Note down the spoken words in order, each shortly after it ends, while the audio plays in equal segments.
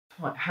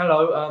Right,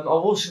 hello.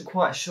 I wasn't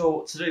quite sure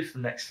what to do for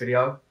the next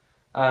video,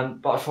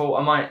 but I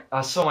thought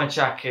I saw my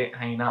jacket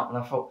hanging up, and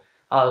I thought,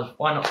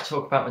 why not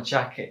talk about my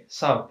jacket?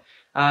 So,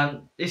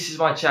 this is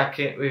my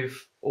jacket with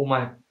all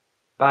my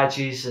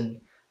badges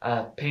and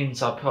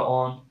pins I put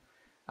on,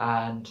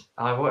 and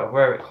I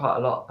wear it quite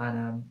a lot.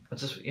 And I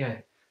just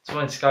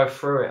wanted to go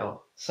through it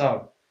all.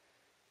 So,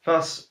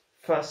 first,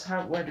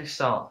 where do we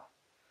start?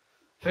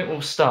 I think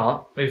we'll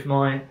start with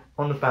on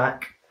the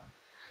back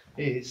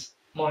is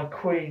my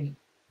Queen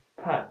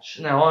patch.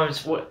 Now, I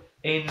was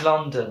in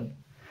London.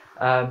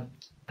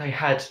 They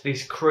had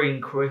these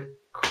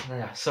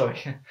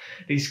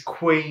these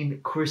Queen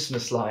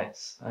Christmas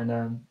lights,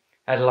 and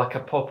had like a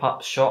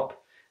pop-up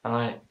shop, and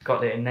I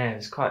got it in there. It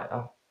was quite.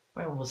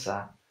 Where was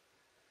that?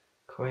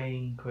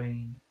 Queen.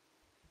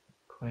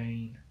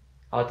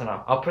 I don't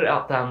know. I'll put it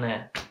up down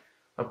there.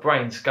 My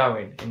brain's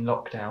going in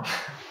lockdown.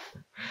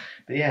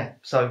 But yeah,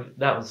 so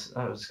that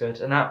was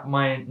good. And that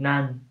my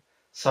nan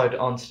sewed it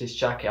onto this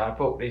jacket. I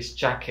bought this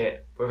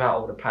jacket without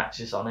all the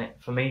patches on it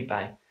from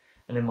eBay,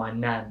 and then my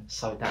nan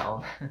sewed that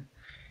on.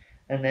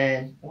 And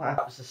then what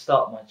happened was to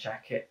start my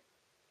jacket,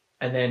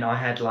 and then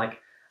I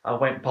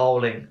went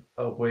bowling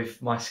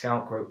with my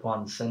scout group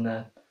once, and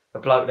the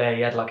bloke there,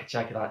 he had like a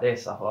jacket like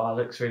this. I thought, oh,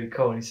 it looks really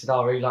cool. And he said,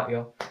 oh, I really like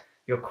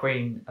your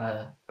Queen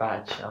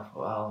badge. I thought,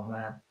 oh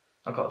man,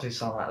 I've got to do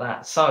something like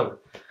that. So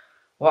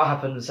what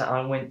happened was that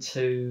I went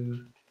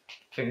to,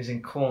 I think it was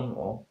in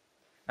Cornwall,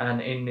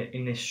 and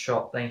in this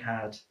shop they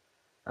had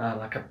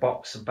like a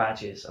box of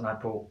badges, and I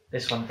bought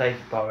this one,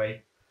 David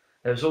Bowie.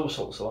 There was all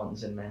sorts of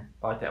ones in there,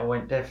 but I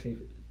went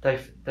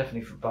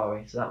definitely for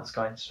Bowie, so that was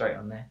going straight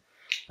on there.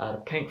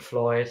 The Pink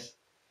Floyd,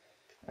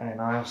 and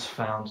I also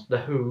found the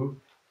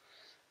Who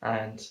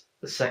and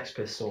the Sex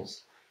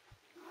Pistols.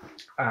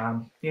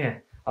 Yeah,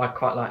 I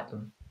quite like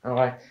them.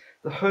 And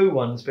the Who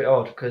one's a bit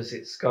odd because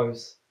it's got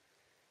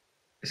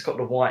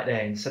the white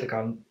there instead of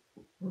going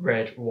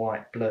red,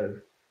 white,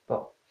 blue.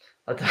 But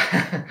I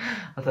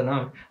don't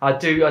know. I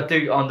do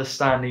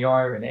understand the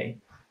irony.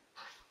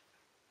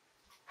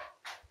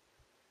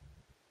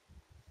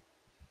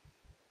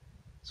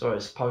 Sorry,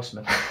 it's a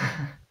postman.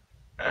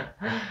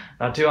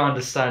 I do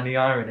understand the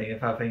irony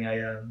of having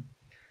a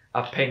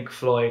Pink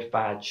Floyd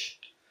badge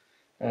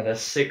and a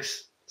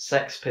Sex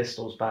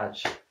Pistols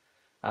badge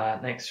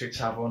next to each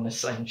other on the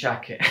same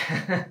jacket.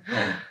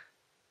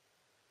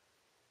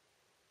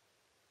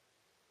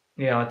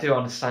 Yeah, I do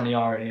understand the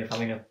irony of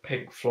having a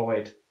Pink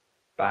Floyd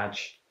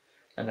badge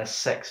and a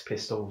Sex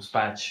Pistols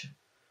badge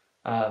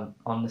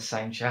on the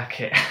same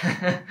jacket.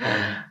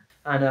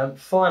 And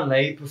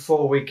finally,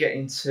 before we get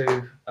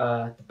into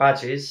the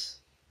badges,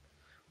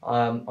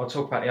 I'll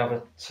talk about the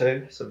other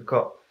two. So we've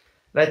got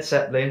Led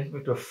Zeppelin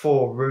with the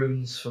 4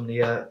 runes from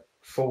the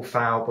 4th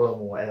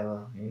album, or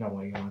whatever, you know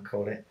what you want to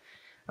call it.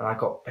 And I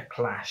got The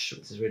Clash,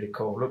 which is really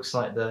cool. Looks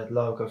like the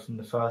logo from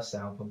the first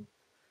album.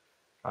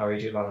 I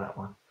really do like that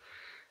one.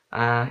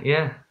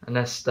 Yeah, and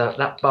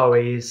that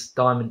Bowie is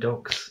Diamond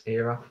Dogs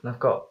era. And I've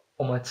got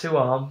on my 2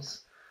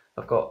 arms,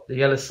 I've got the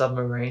Yellow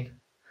Submarine.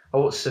 I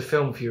watched the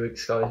film a few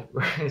weeks ago.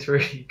 It's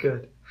really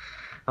good.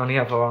 On the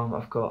other arm,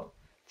 I've got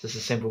just a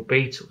simple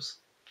Beatles.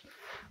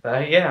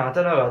 But yeah, I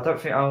don't know. I don't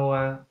think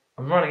I'm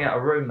running out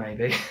of room.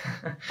 Maybe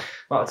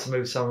might have to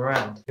move some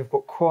around. I've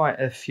got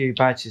quite a few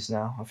badges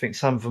now. I think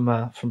some of them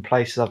are from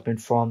places I've been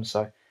from.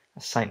 So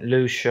St.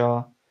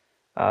 Lucia.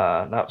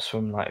 That was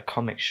from like a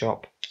comic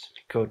shop. It's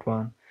a good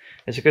one.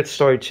 There's a good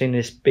story to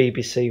this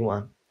BBC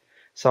one.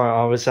 So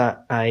I was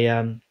at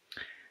a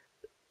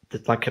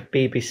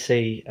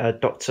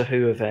BBC Doctor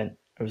Who event.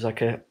 It was like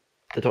the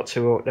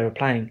Doctor Who, they were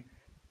playing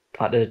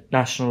like the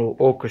National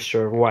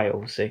Orchestra of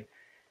Wales,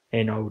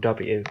 in OW,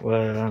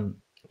 were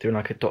doing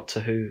like a Doctor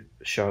Who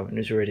show, and it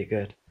was really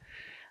good.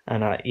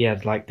 And yeah,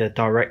 like the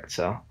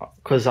director,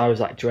 because I was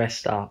like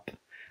dressed up,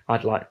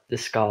 I'd like the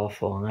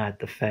scarf on, I had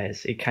the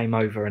fez. He came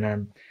over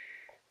and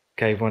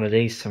gave one of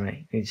these to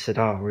me. He said,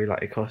 "Oh, I really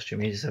like your costume."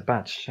 He's a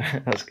badge.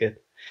 That's good.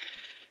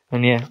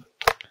 And yeah,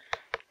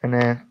 and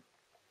then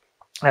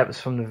that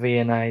was from the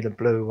V&A, the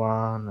blue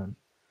one, and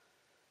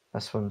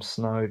that's from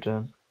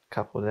Snowdon, a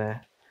couple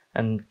there.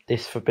 And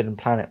this Forbidden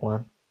Planet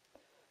one,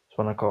 it's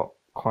one I got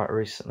quite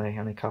recently,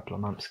 only a couple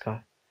of months ago.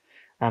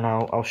 And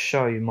I'll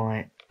show you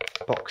my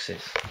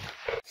boxes.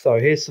 So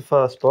here's the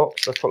first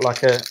box. I've got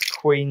like a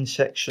Queen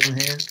section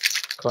here,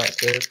 quite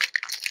good.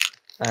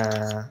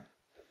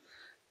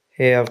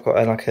 Here I've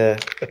got like a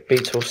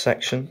Beatles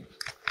section.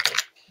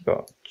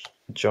 Got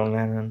John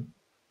Lennon.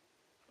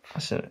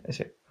 Is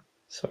it?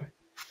 Sorry.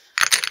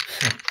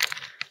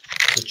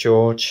 The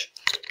George,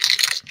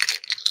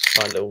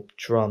 my little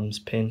drums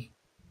pin,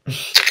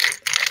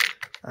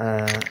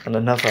 and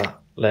another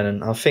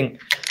Lennon. I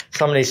think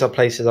some of these are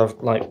places I've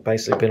like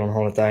basically been on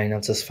holiday and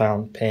I've just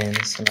found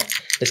pins. And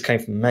this came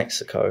from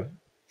Mexico,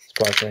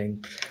 surprisingly.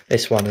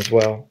 This one as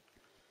well.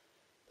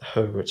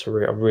 Oh, I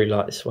really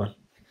like this one.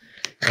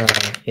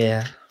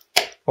 Yeah.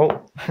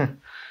 Oh,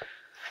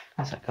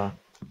 how's that going?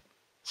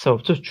 So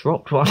I've just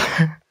dropped one.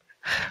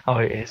 Oh,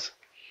 it is.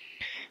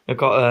 I've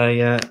got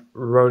a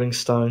Rolling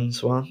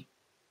Stones one.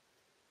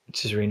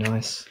 which is really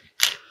nice.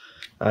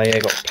 Yeah,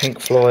 got Pink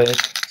Floyd,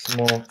 some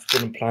more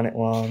Forbidden Planet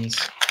ones,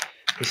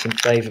 with some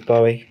David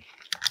Bowie.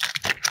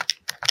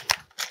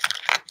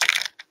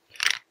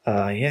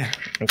 Yeah,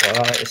 I've got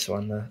I like this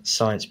one, the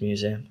Science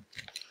Museum.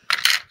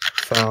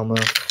 Farmer.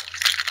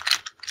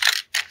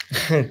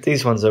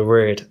 These ones are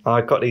weird.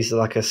 I got these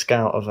like a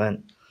scout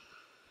event,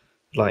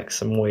 like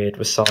some weird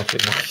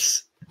recycling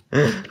ones.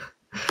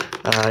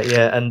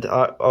 Yeah, and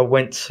I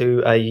went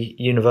to a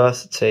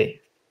university,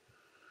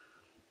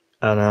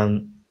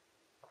 and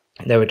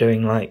they were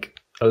doing like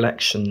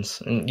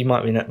elections, and you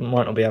might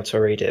not be able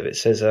to read it, but it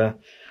says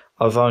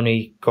I've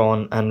only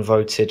gone and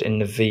voted in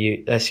the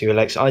VSU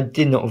election. I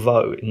did not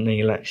vote in the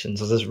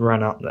elections. I just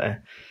ran up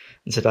there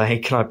and said, "Hey,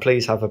 can I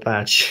please have a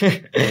badge?"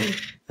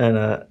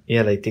 And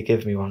yeah, they did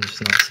give me one, which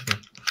is nice of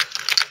them.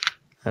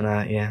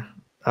 And yeah,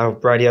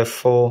 Radio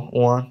 4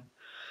 won,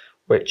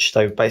 which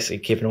they've basically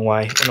given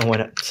away. And I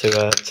went up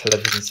to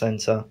Television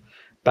Centre,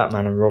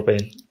 Batman and Robin,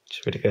 which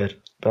is really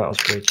good.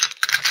 Battles Bridge.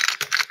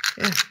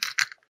 Yeah.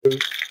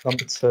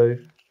 Number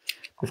 2,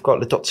 we've got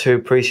the Doctor Who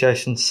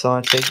Appreciation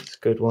Society. It's a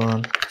good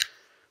one.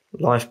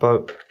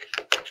 Lifeboat.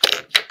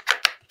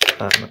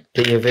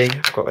 DUV.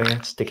 I've got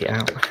here. Stick it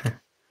out.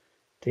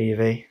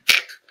 DUV.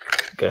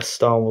 Got a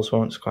Star Wars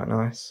one. It's quite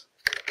nice.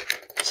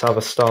 Let's have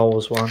a Star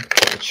Wars one.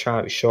 Got the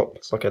charity shop.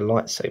 It's like a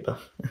lightsaber.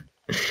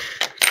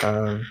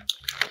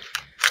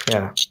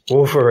 Yeah.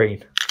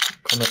 Wolverine.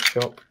 Comic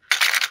shop.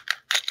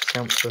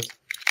 Chelmsford.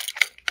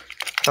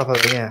 Couple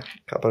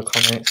of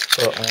comics.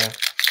 Got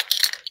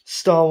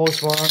Star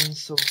Wars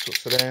ones, all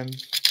sorts of them.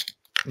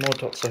 More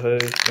Doctor Who.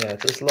 Yeah,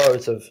 there's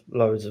loads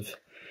of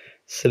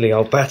silly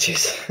old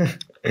badges.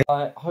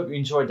 I hope you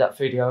enjoyed that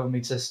video of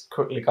me just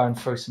quickly going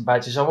through some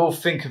badges. I will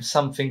think of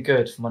something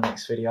good for my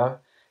next video.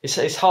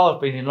 It's hard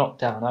being in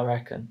lockdown, I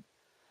reckon.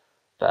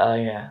 But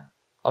yeah,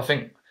 I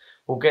think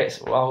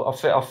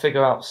I'll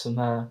figure out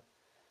some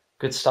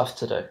good stuff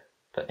to do.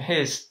 But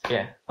I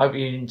hope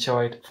you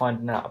enjoyed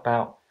finding out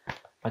about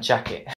my jacket.